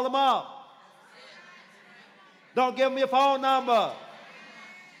 don't call them up. Don't give them your phone number.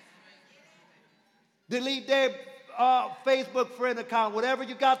 Delete their Facebook friend account. Whatever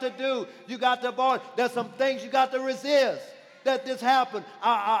you got to do, you got to avoid. There's some things you got to resist. That this happened.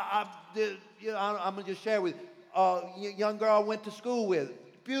 I'm going to just share with you. Young girl I went to school with.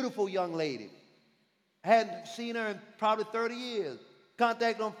 Beautiful young lady. Hadn't seen her in probably 30 years.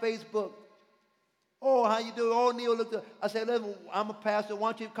 Contacted on Facebook. Oh, how you doing? Oh, Neil looked up. I said, listen, I'm a pastor.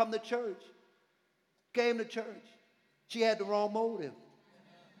 Why don't you come to church? Came to church. She had the wrong motive.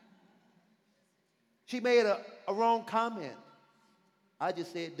 She made a wrong comment. I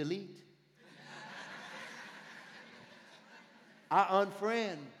just said delete. I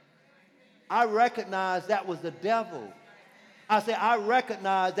unfriend. I recognized that was the devil. I said, I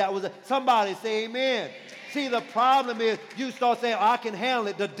recognize that was somebody say amen. See, the problem is you start saying, oh, I can handle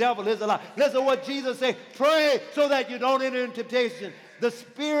it. The devil is a lie. Listen to what Jesus said. Pray so that you don't enter into temptation. The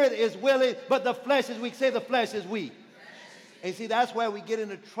spirit is willing, but the flesh is weak. Say the flesh is weak. And see, that's where we get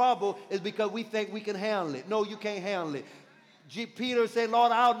into trouble is because we think we can handle it. No, you can't handle it. Peter said,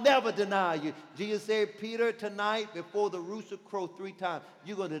 Lord, I'll never deny you. Jesus said, Peter, tonight before the rooster crow 3 times,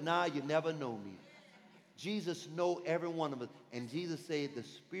 you're going to deny you never know me. Jesus knows every one of us. And Jesus said, the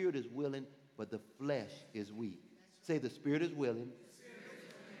spirit is willing, but the flesh is weak. Say, the spirit is willing,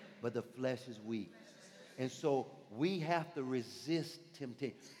 but the flesh is weak. And so we have to resist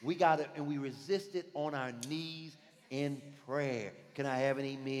temptation. We got it, and we resist it on our knees in prayer. Can I have an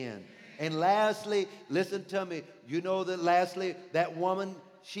amen? And lastly, listen to me. You know that lastly, that woman,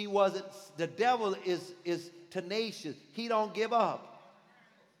 she wasn't, the devil is tenacious. He don't give up.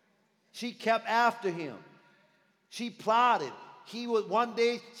 She kept after him. She plotted. He was one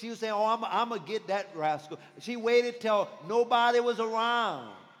day, she was saying, oh, I'm going to get that rascal. She waited till nobody was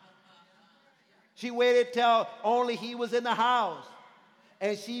around. She waited till only he was in the house.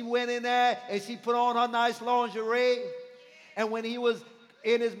 And she went in there and she put on her nice lingerie. And when he was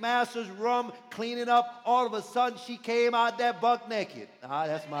in his master's room cleaning up, all of a sudden she came out there buck naked.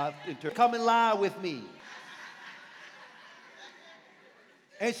 That's my interpretation. Come and lie with me.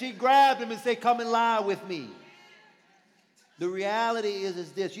 And she grabbed him and said, come and lie with me. The reality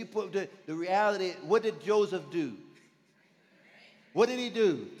is this. You put the reality, what did Joseph do? What did he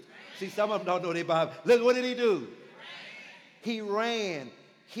do? See, some of them don't know their Bible. Listen, what did he do? He ran.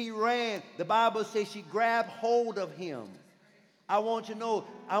 He ran. The Bible says she grabbed hold of him. I want you to know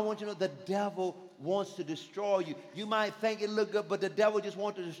the devil wants to destroy you. You might think it look good, but the devil just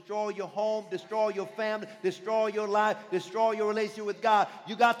wants to destroy your home, destroy your family, destroy your life, destroy your relationship with God.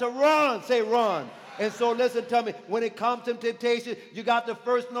 You got to run. Say run. And so listen to me. When it comes to temptation, you got to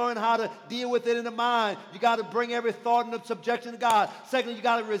first learn how to deal with it in the mind. You got to bring every thought into subjection to God. Secondly, you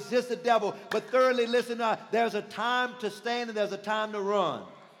got to resist the devil. But thirdly, listen, there's a time to stand and there's a time to run.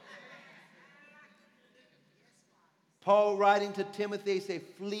 Paul writing to Timothy said,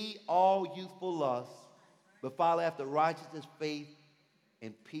 flee all youthful lusts, but follow after righteousness, faith,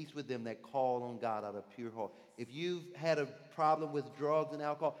 and peace with them that call on God out of pure heart. If you've had a problem with drugs and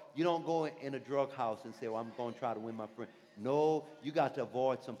alcohol, you don't go in a drug house and say, well, I'm going to try to win my friend. No, you got to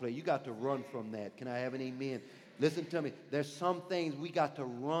avoid some place. You got to run from that. Can I have an amen? Listen to me. There's some things we got to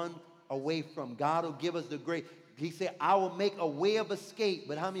run away from. God will give us the grace. He said, I will make a way of escape.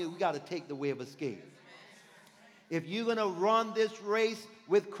 But how many of we got to take the way of escape? If you're going to run this race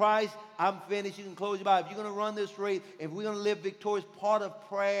with Christ, I'm finished. You can close your Bible. If you're going to run this race, if we're going to live victorious, part of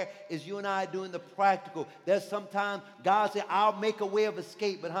prayer is you and I doing the practical. There's sometimes God said, I'll make a way of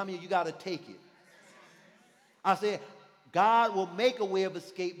escape, but how many of you got to take it? I said, God will make a way of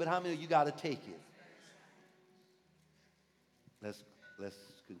escape, but how many of you got to take it? Let's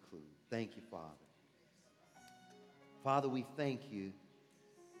conclude. Thank you, Father. Father, we thank you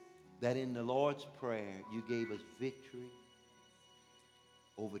that in the Lord's Prayer, you gave us victory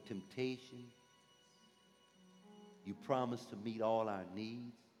over temptation. You promised to meet all our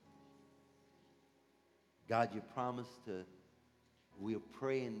needs. God, you promised we'll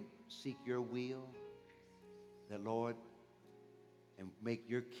pray and seek your will, that Lord, and make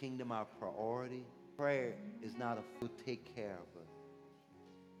your kingdom our priority. Prayer is not will take care of us.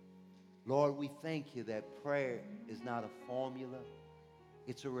 Lord, we thank you that prayer is not a formula.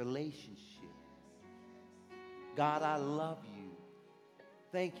 It's a relationship. God, I love you.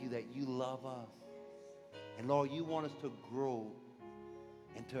 Thank you that you love us. And Lord, you want us to grow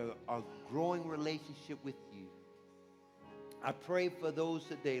into a growing relationship with you. I pray for those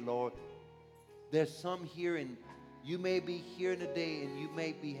today, Lord. There's some here, and you may be here today, and you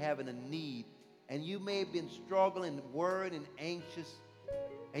may be having a need, and you may have been struggling, worried, and anxious,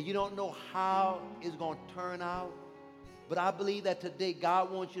 and you don't know how it's going to turn out. But I believe that today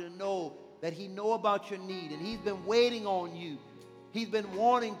God wants you to know that he knows about your need, and he's been waiting on you. He's been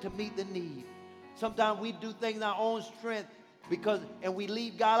wanting to meet the need. Sometimes we do things in our own strength and we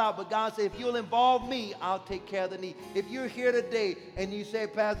leave God out. But God said, if you'll involve me, I'll take care of the need. If you're here today and you say,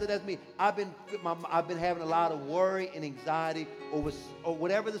 Pastor, that's me. I've been having a lot of worry and anxiety over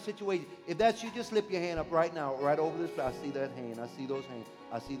whatever the situation. If that's you, just slip your hand up right now, right over this. I see that hand. I see those hands.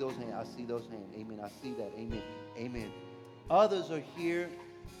 I see those hands. I see those hands. Amen. I see that. Amen. Amen. Others are here,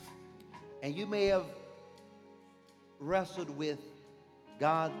 and you may have wrestled with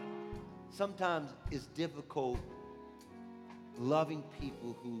God. Sometimes it's difficult loving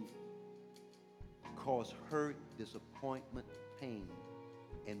people who cause hurt, disappointment, pain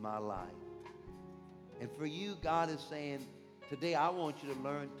in my life. And for you, God is saying, today I want you to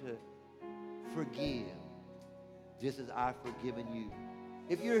learn to forgive just as I've forgiven you.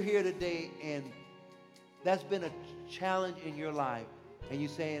 If you're here today and that's been a challenge in your life, and you're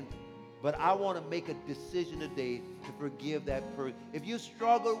saying, but I want to make a decision today to forgive that person. If you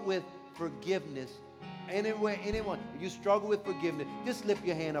struggle with forgiveness, anyone, if you struggle with forgiveness, just slip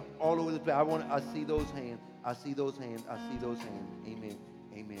your hand up all over the place. I see those hands. I see those hands. I see those hands. Amen.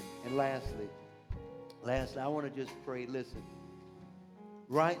 Amen. And lastly, I want to just pray. Listen,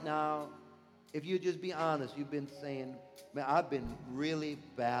 right now, if you just be honest, you've been saying, man, I've been really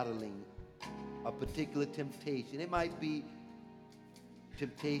battling a particular temptation. It might be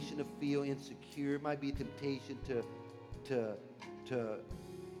temptation to feel insecure. It might be a temptation to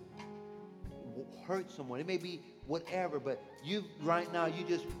hurt someone. It may be whatever, but right now you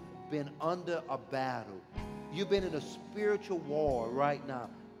just been under a battle. You've been in a spiritual war right now,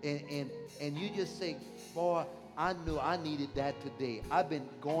 and you just say, boy, I knew I needed that today. I've been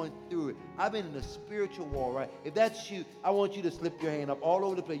going through it. I've been in a spiritual war, right? If that's you, I want you to slip your hand up all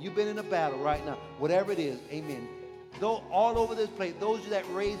over the place. You've been in a battle right now, whatever it is. Amen. Though all over this place, those that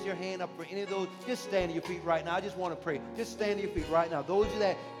raise your hand up for any of those, just stand to your feet right now. I just want to pray. Just stand to your feet right now. Those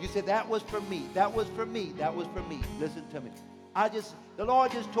that you said, that was for me. That was for me. That was for me. Listen to me. The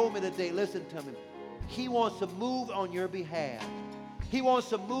Lord just told me today, listen to me. He wants to move on your behalf. He wants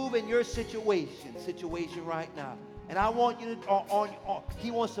to move in your situation right now. And I want you to, he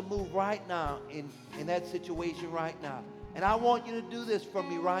wants to move right now in that situation right now. And I want you to do this for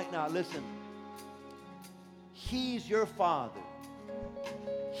me right now. Listen. He's your Father.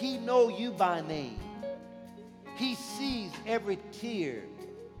 He knows you by name. He sees every tear.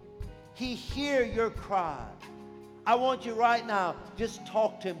 He hears your cry. I want you right now, just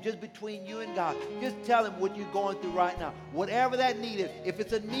talk to him, just between you and God. Just tell him what you're going through right now. Whatever that need is, if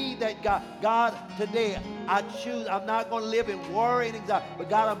it's a need that God, today, I choose, I'm not going to live in worry and anxiety, but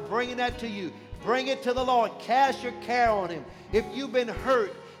God, I'm bringing that to you. Bring it to the Lord. Cast your care on him. If you've been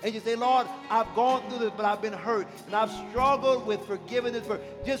hurt, and you say, Lord, I've gone through this, but I've been hurt, and I've struggled with forgiving this person.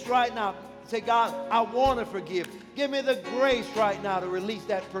 Just right now, say, God, I want to forgive. Give me the grace right now to release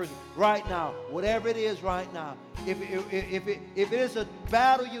that person right now, whatever it is right now. If it is a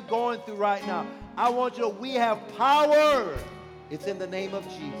battle you're going through right now, I want you to know we have power. It's in the name of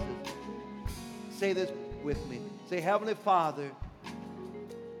Jesus. Say this with me. Say, Heavenly Father,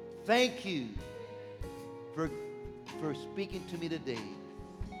 thank you for speaking to me today.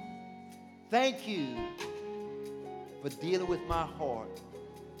 Thank you for dealing with my heart.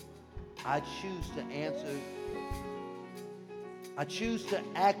 I choose to answer. I choose to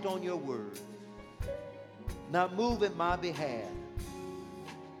act on your word. Now move in my behalf.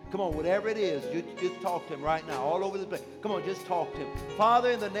 Come on, whatever it is, you just talk to him right now, all over this place. Come on, just talk to him.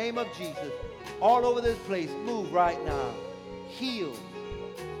 Father, in the name of Jesus, all over this place, move right now. Heal.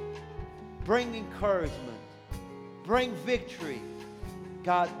 Bring encouragement. Bring victory.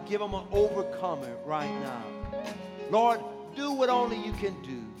 God, give them an overcomer right now. Lord, do what only you can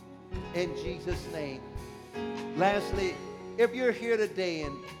do in Jesus' name. Lastly, if you're here today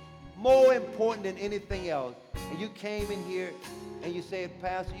and more important than anything else, and you came in here and you said,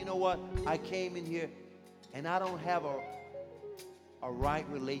 Pastor, you know what? I came in here and I don't have a right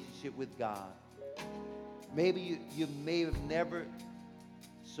relationship with God. Maybe you may have never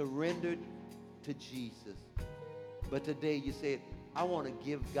surrendered to Jesus. But today you said, I want to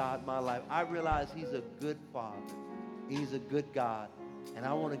give God my life. I realize he's a good Father. He's a good God. And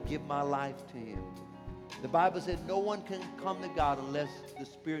I want to give my life to him. The Bible said no one can come to God unless the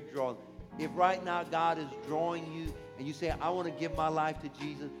Spirit draws. If right now God is drawing you and you say, I want to give my life to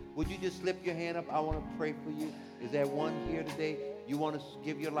Jesus, would you just slip your hand up? I want to pray for you. Is there one here today? You want to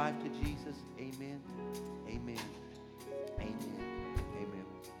give your life to Jesus? Amen. Amen. Amen. Amen.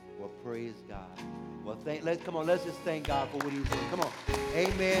 Well, praise God. Well, let's just thank God for what he's doing. Come on.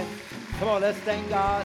 Amen. Come on, let's thank God.